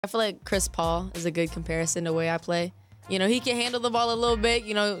I feel like Chris Paul is a good comparison to the way I play. He can handle the ball a little bit.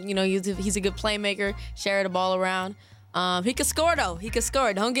 He's a good playmaker, share the ball around. He can score, though. He can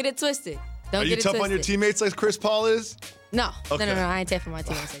score. Don't get it twisted. Are you tough on your teammates like Chris Paul is? No. Okay. No. I ain't tough on my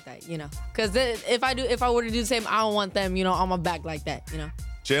teammates like that, Because if I were to do the same, I don't want them, on my back like that,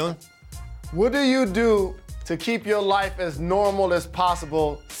 Jalen? What do you do to keep your life as normal as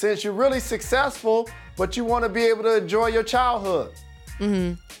possible since you're really successful, but you want to be able to enjoy your childhood?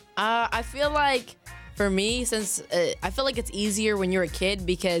 I feel like, for me, since I feel like it's easier when you're a kid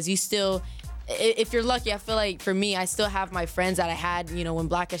because you still, if you're lucky, I feel like for me, I still have my friends that I had, when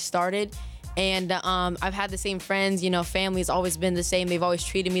Blackish started. And I've had the same friends, family's always been the same. They've always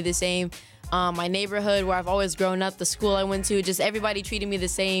treated me the same. My neighborhood where I've always grown up, the school I went to, just everybody treated me the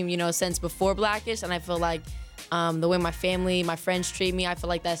same, since before Blackish. And I feel like the way my family, my friends treat me, I feel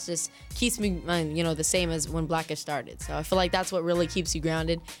like that's just keeps me, the same as when Blackish started. So I feel like that's what really keeps you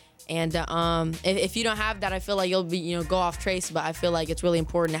grounded. And if you don't have that, I feel like you'll be, go off trace. But I feel like it's really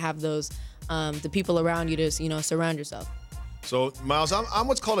important to have those, the people around you to, surround yourself. So, Miles, I'm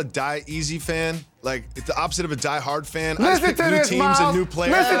what's called a die easy fan. Like, it's the opposite of a die hard fan. Listen I just pick to new this, teams Miles. and new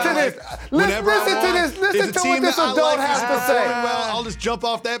players. Listen to this. Listen to this. Listen to what this adult has to say. Well, I'll just jump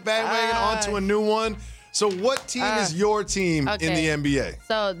off that bandwagon onto a new one. So what team is your team in the NBA?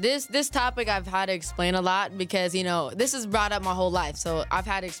 So this topic I've had to explain a lot because, this is brought up my whole life. So I've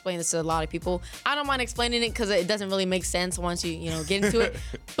had to explain this to a lot of people. I don't mind explaining it because it doesn't really make sense once you, get into it.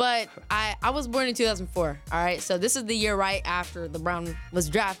 But I was born in 2004, all right? So this is the year right after LeBron was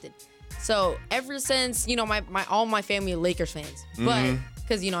drafted. So ever since, all my family are Lakers fans. But,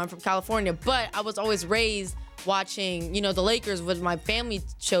 because, I'm from California. But I was always raised watching, the Lakers, what my family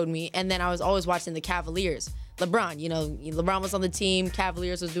showed me, and then I was always watching the Cavaliers. LeBron, LeBron was on the team,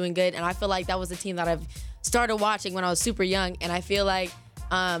 Cavaliers was doing good, and I feel like that was the team that I've started watching when I was super young, and I feel like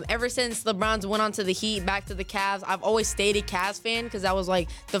ever since LeBron's went on to the Heat, back to the Cavs, I've always stayed a Cavs fan because that was like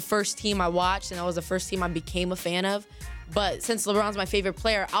the first team I watched, and that was the first team I became a fan of. But since LeBron's my favorite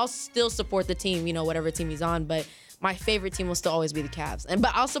player, I'll still support the team, whatever team he's on, but my favorite team will still always be the Cavs.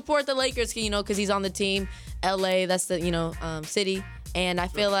 But I'll support the Lakers, because he's on the team. LA, that's the, city. And I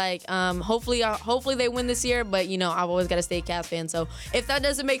feel like hopefully they win this year, but, I've always got to stay a Cavs fan. So if that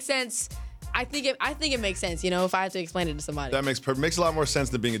doesn't make sense, I think it makes sense, if I have to explain it to somebody. That makes a lot more sense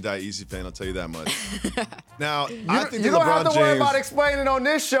than being a Die Easy fan, I'll tell you that much. Now, I think you that don't have LeBron to worry James... about explaining on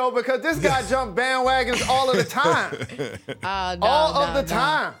this show because this guy jumped bandwagons all of the time. All of the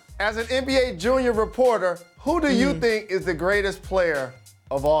time. As an NBA junior reporter, who do you think is the greatest player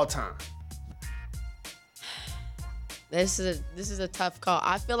of all time? This is a tough call.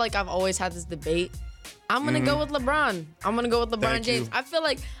 I feel like I've always had this debate. I'm gonna go with LeBron. I'm gonna go with LeBron James. I feel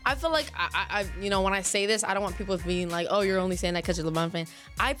like I when I say this, I don't want people being like, oh, you're only saying that because you're a LeBron fan.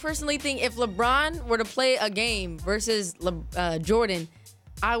 I personally think if LeBron were to play a game versus Jordan,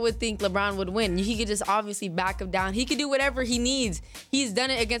 I would think LeBron would win. He could just obviously back him down. He could do whatever he needs. He's done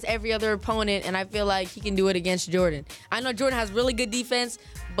it against every other opponent, and I feel like he can do it against Jordan. I know Jordan has really good defense,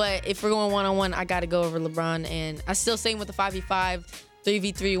 but if we're going one-on-one, I got to go over LeBron. And I still same with the 5v5,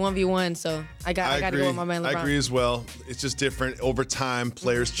 3v3, 1v1, so I got to go with my man LeBron. I agree as well. It's just different. Over time,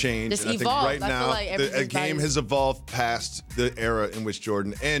 players change. Just and evolved. I think right now, like a game has evolved past the era in which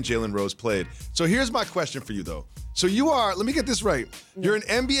Jordan and Jalen Rose played. So here's my question for you, though. So you are, let me get this right. You're an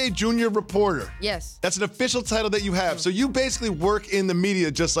NBA junior reporter. Yes. That's an official title that you have. So you basically work in the media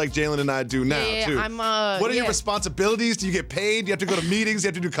just like Jalen and I do now, too. What are your responsibilities? Do you get paid? Do you have to go to meetings? Do you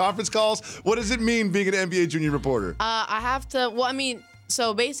have to do conference calls? What does it mean being an NBA junior reporter? I have to,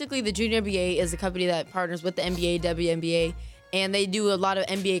 so basically the Junior NBA is a company that partners with the NBA, WNBA, and they do a lot of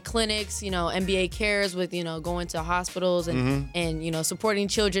NBA clinics, NBA cares with, going to hospitals and supporting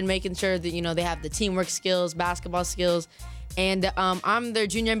children, making sure that, they have the teamwork skills, basketball skills. And I'm their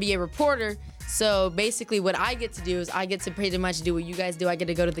Junior NBA reporter. So basically what I get to do is I get to pretty much do what you guys do. I get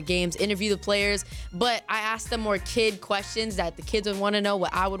to go to the games, interview the players, but I ask them more kid questions that the kids would want to know,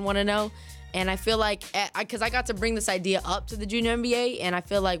 what I would want to know. And I feel like, because I got to bring this idea up to the Junior NBA, and I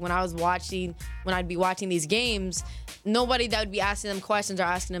feel like when I'd be watching these games, nobody that would be asking them questions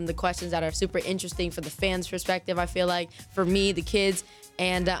are asking them the questions that are super interesting for the fans' perspective, I feel like, for me, the kids.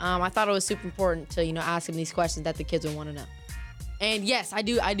 And I thought it was super important to, ask them these questions that the kids would want to know. And yes, I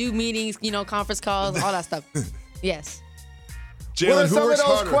do meetings, conference calls, all that stuff. Yes. Jalen, what are some of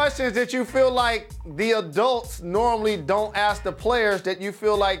those questions that you feel like the adults normally don't ask the players that you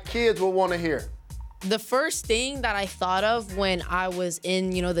feel like kids will want to hear? The first thing that I thought of when I was in,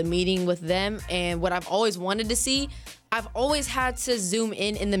 the meeting with them and what I've always wanted to see, I've always had to zoom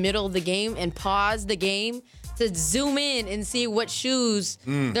in the middle of the game and pause the game to zoom in and see what shoes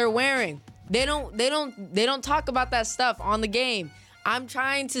they're wearing. They don't talk about that stuff on the game. I'm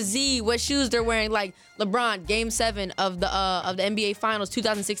trying to see what shoes they're wearing. Like LeBron, Game 7 of the NBA Finals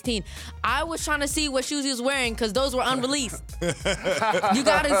 2016. I was trying to see what shoes he was wearing because those were unreleased. You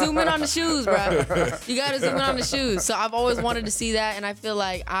gotta zoom in on the shoes, bro. You gotta zoom in on the shoes. So I've always wanted to see that, and I feel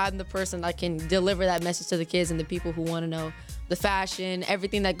like I'm the person that can deliver that message to the kids and the people who want to know the fashion,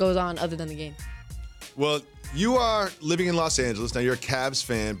 everything that goes on other than the game. Well, you are living in Los Angeles. Now, you're a Cavs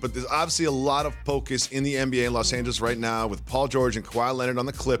fan, but there's obviously a lot of focus in the NBA in Los Angeles right now with Paul George and Kawhi Leonard on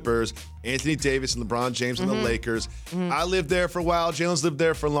the Clippers, Anthony Davis and LeBron James on the Lakers. I lived there for a while. Jalen's lived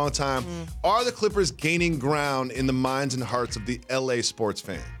there for a long time. Are the Clippers gaining ground in the minds and hearts of the LA sports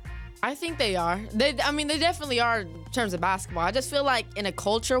fan? I think they are. They definitely are in terms of basketball. I just feel like in a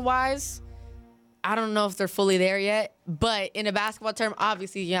culture-wise, I don't know if they're fully there yet, but in a basketball term,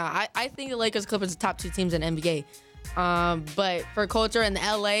 obviously, yeah. I think the Lakers, Clippers are the top 2 teams in the NBA. But for culture in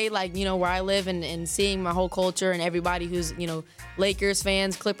LA, like, where I live and seeing my whole culture and everybody who's, Lakers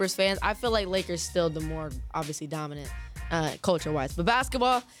fans, Clippers fans, I feel like Lakers still the more obviously dominant culture-wise. But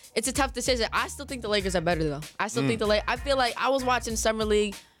basketball, it's a tough decision. I still think the Lakers are better, though. I still think I feel like I was watching Summer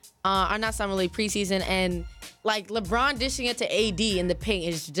League, not Summer League, preseason, and like LeBron dishing it to AD in the paint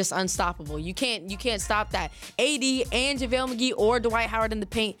is just unstoppable. You can't stop that. AD and JaVale McGee or Dwight Howard in the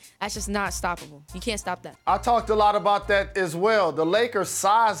paint, that's just not stoppable. You can't stop that. I talked a lot about that as well. The Lakers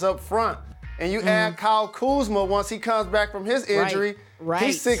size up front, and you add Kyle Kuzma once he comes back from his injury. Right.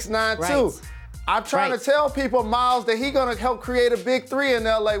 He's 6'9" too. I'm trying to tell people, Miles, that he's gonna help create a big 3 in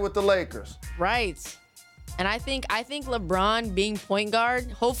LA with the Lakers. Right. And I think LeBron being point guard,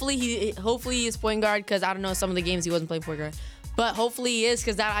 hopefully he is point guard because I don't know, some of the games he wasn't playing point guard. But hopefully he is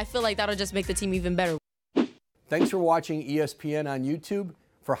because I feel like that'll just make the team even better. Thanks for watching ESPN on YouTube.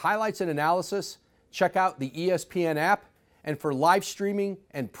 For highlights and analysis, check out the ESPN app. And for live streaming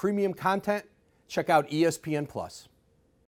and premium content, check out ESPN+.